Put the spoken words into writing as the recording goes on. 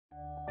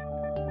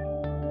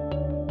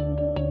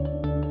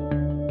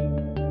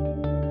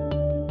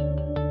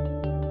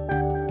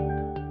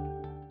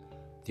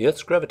The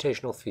Earth's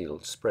gravitational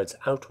field spreads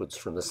outwards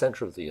from the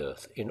center of the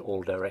Earth in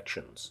all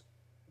directions.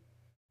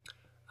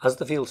 As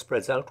the field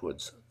spreads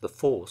outwards, the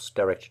force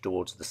directed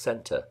towards the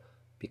center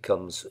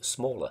becomes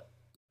smaller.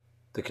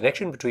 The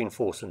connection between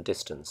force and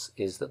distance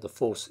is that the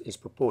force is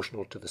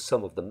proportional to the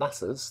sum of the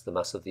masses, the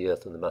mass of the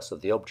Earth and the mass of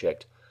the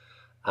object,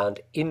 and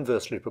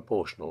inversely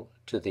proportional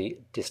to the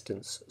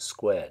distance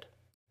squared.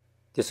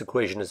 This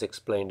equation is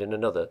explained in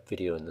another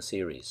video in the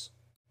series.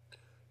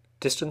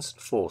 Distance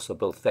and force are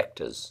both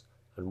vectors,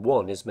 and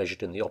one is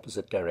measured in the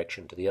opposite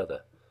direction to the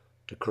other.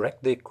 To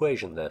correct the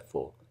equation,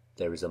 therefore,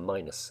 there is a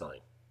minus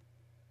sign.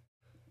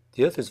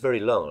 The Earth is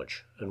very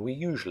large, and we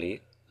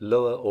usually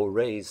lower or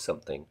raise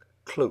something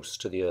close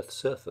to the Earth's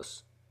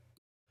surface.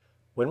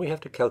 When we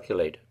have to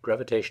calculate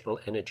gravitational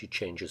energy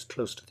changes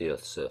close to the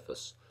Earth's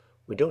surface,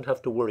 we don't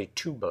have to worry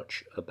too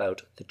much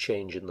about the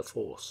change in the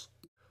force.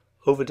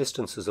 Over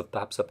distances of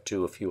perhaps up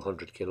to a few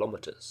hundred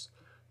kilometers,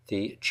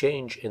 the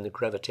change in the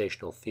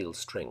gravitational field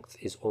strength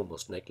is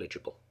almost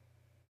negligible.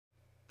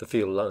 The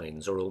field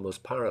lines are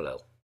almost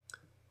parallel.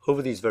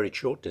 Over these very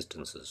short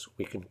distances,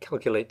 we can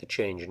calculate the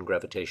change in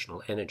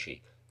gravitational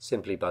energy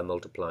simply by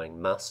multiplying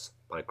mass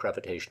by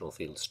gravitational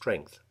field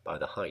strength by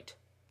the height.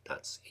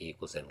 That's E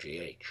equals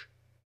mgh.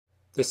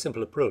 This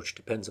simple approach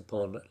depends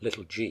upon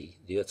little g,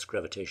 the Earth's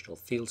gravitational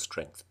field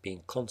strength,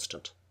 being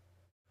constant.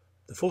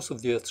 The force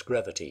of the Earth's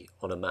gravity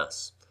on a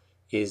mass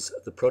is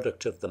the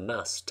product of the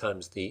mass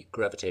times the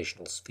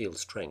gravitational field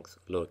strength,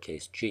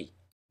 lowercase g.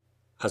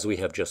 As we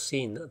have just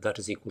seen, that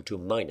is equal to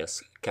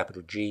minus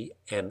capital G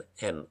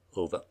mm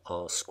over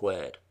r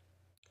squared,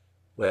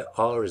 where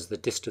r is the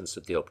distance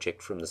of the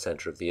object from the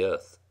center of the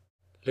Earth.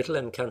 Little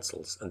m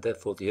cancels, and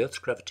therefore the Earth's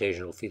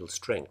gravitational field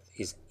strength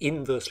is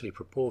inversely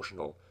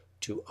proportional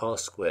to r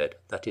squared,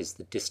 that is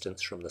the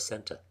distance from the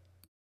center.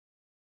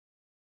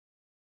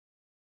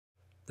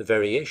 The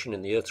variation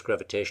in the Earth's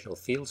gravitational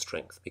field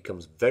strength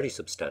becomes very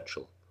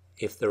substantial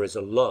if there is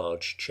a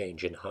large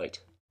change in height,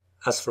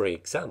 as for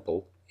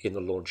example in the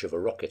launch of a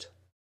rocket.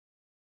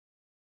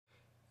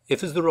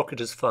 If as the rocket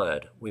is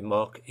fired we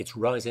mark its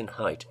rise in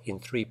height in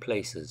 3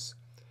 places,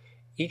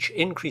 each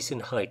increase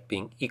in height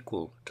being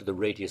equal to the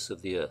radius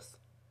of the Earth.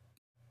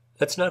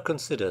 Let's now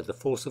consider the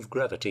force of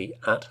gravity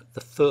at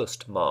the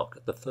first mark,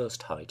 at the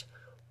first height,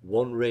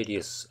 1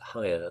 radius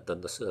higher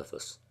than the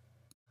surface.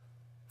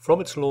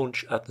 From its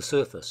launch at the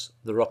surface,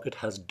 the rocket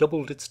has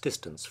doubled its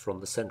distance from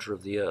the center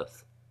of the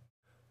Earth.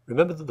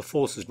 Remember that the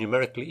force is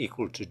numerically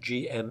equal to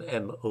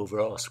gmm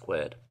over r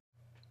squared.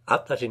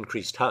 At that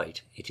increased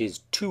height, it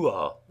is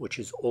 2r, which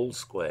is all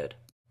squared,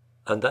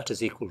 and that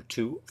is equal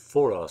to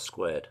 4r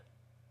squared.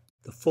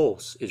 The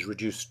force is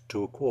reduced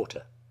to a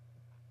quarter.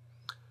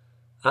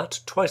 At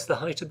twice the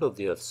height above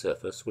the Earth's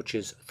surface, which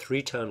is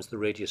 3 times the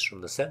radius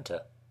from the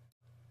center,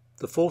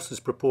 the force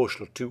is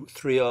proportional to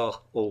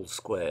 3r all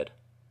squared,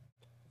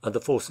 and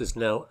the force is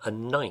now a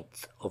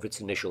ninth of its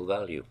initial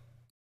value.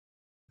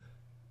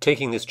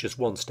 Taking this just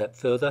one step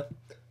further,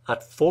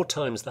 at 4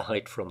 times the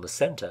height from the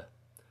center,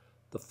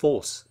 the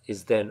force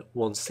is then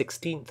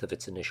 1/16th of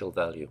its initial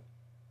value.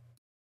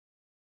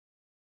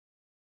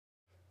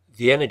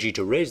 The energy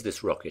to raise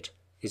this rocket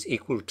is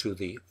equal to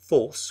the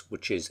force,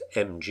 which is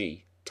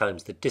mg,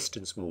 times the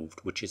distance moved,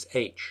 which is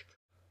h.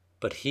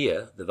 But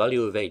here, the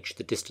value of h,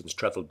 the distance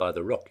travelled by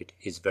the rocket,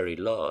 is very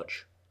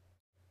large.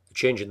 The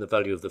change in the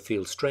value of the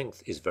field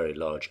strength is very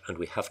large, and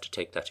we have to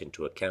take that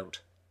into account.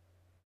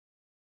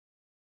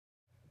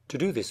 To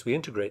do this, we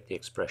integrate the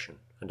expression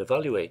and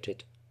evaluate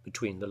it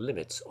between the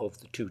limits of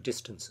the 2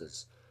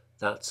 distances.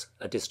 That's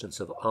a distance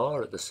of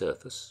r at the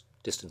surface,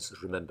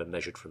 distances remember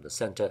measured from the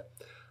center,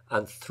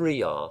 and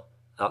 3r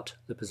at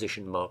the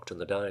position marked on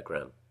the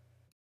diagram.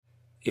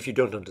 If you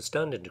don't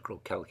understand integral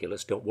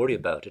calculus, don't worry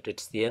about it,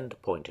 it's the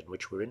end point in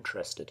which we're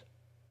interested.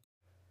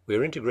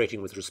 We're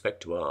integrating with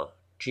respect to r,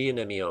 g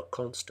and me are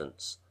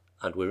constants,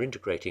 and we're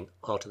integrating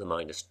r to the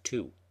minus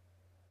 2.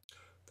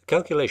 The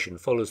calculation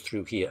follows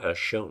through here as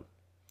shown.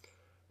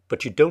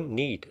 But you don't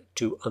need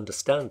to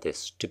understand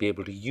this to be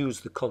able to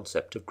use the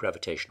concept of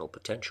gravitational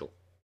potential.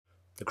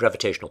 The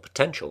gravitational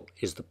potential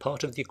is the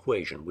part of the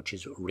equation which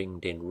is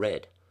ringed in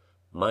red,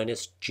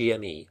 minus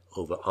gme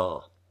over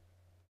r.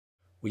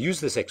 We use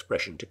this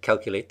expression to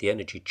calculate the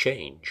energy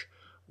change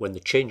when the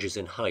changes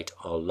in height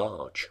are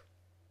large.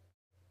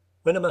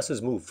 When a mass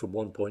is moved from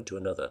one point to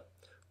another,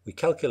 we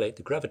calculate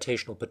the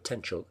gravitational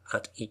potential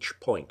at each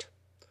point,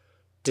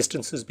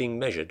 distances being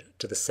measured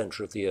to the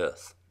center of the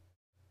Earth.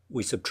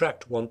 We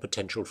subtract one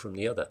potential from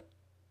the other.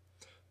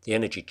 The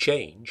energy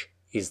change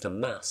is the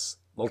mass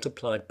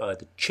multiplied by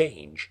the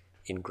change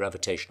in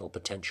gravitational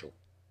potential.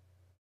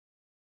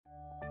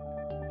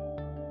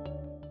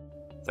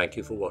 Thank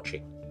you for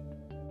watching.